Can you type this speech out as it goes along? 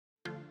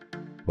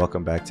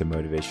Welcome back to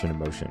Motivation and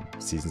Motion,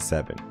 Season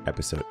 7,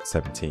 Episode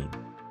 17.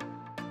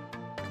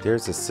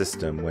 There's a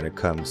system when it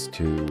comes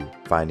to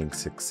finding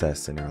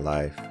success in our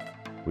life.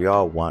 We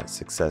all want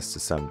success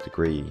to some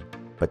degree,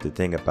 but the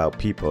thing about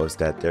people is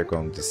that they're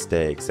going to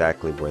stay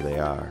exactly where they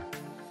are.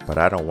 But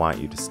I don't want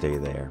you to stay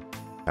there.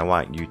 I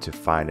want you to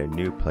find a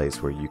new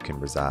place where you can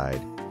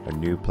reside, a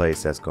new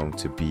place that's going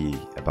to be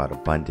about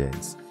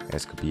abundance, and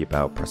it's going to be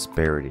about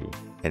prosperity.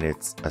 And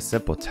it's a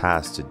simple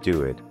task to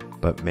do it,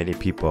 but many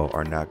people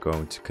are not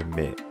going to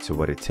commit to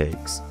what it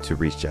takes to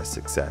reach that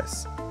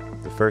success.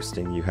 The first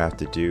thing you have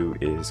to do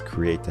is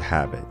create the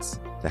habits.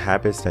 The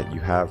habits that you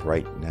have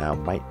right now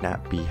might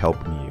not be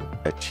helping you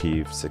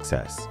achieve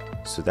success.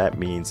 So that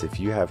means if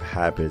you have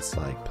habits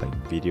like playing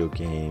video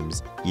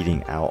games,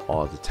 eating out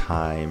all the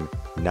time,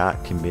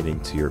 not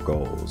committing to your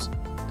goals,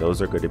 those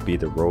are going to be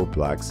the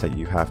roadblocks that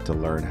you have to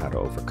learn how to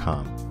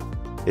overcome.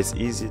 It's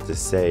easy to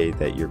say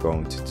that you're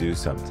going to do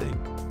something,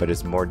 but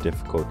it's more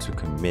difficult to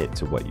commit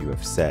to what you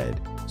have said.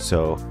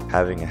 So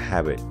having a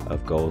habit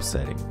of goal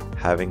setting,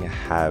 having a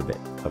habit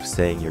of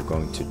saying you're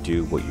going to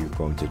do what you're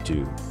going to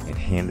do and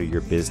handle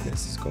your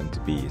business is going to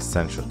be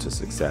essential to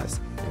success,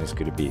 and it's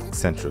going to be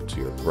essential to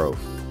your growth.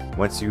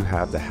 Once you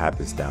have the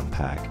habits down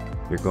pat,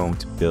 you're going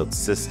to build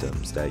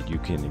systems that you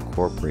can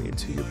incorporate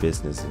into your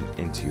business and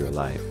into your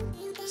life.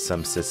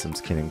 Some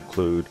systems can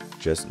include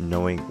just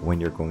knowing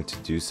when you're going to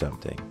do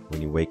something.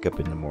 When you wake up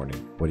in the morning,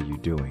 what are you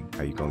doing?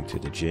 Are you going to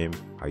the gym?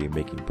 Are you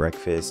making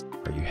breakfast?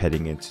 Are you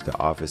heading into the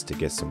office to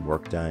get some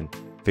work done?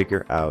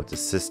 Figure out the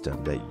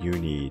system that you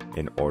need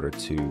in order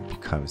to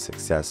become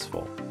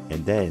successful.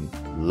 And then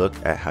look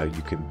at how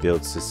you can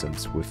build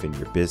systems within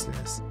your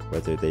business,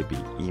 whether they be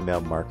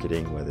email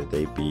marketing, whether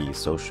they be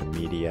social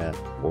media,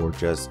 or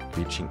just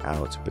reaching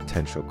out to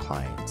potential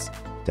clients.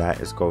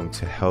 That is going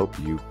to help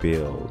you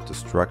build the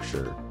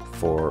structure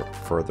for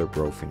further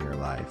growth in your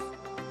life.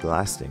 The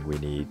last thing we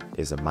need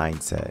is a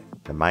mindset.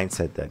 The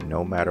mindset that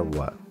no matter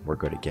what, we're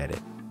going to get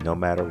it. No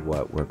matter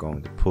what, we're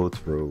going to pull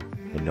through,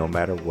 and no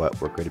matter what,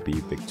 we're going to be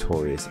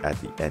victorious at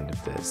the end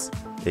of this.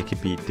 It can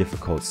be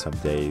difficult some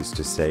days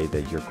to say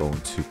that you're going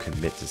to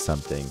commit to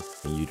something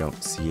and you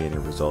don't see any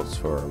results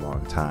for a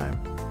long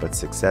time. But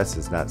success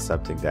is not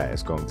something that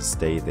is going to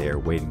stay there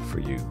waiting for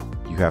you.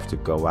 You have to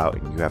go out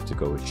and you have to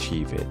go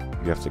achieve it.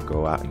 You have to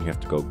go out and you have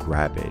to go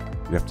grab it.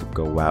 You have to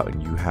go out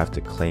and you have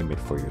to claim it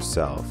for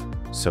yourself.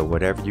 So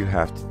whatever you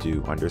have to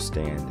do,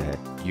 understand that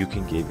you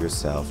can give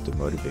yourself the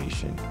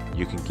motivation,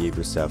 you can give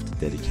yourself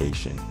the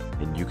dedication,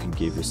 and you can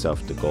give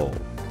yourself the goal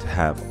to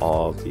have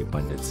all the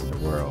abundance in the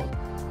world,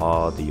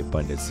 all the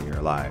abundance in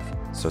your life.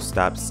 So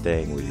stop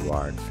staying where you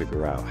are and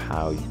figure out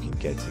how you can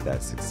get to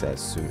that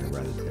success sooner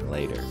rather than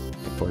later.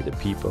 And for the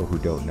people who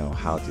don't know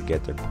how to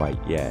get there quite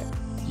yet,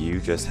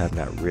 you just have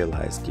not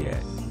realized yet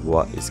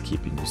what is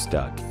keeping you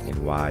stuck and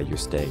why you're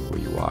staying where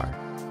you are.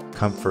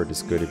 Comfort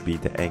is going to be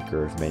the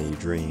anchor of many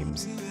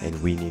dreams, and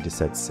we need to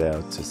set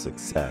sail to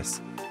success.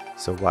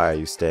 So why are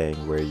you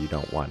staying where you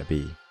don't want to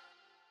be?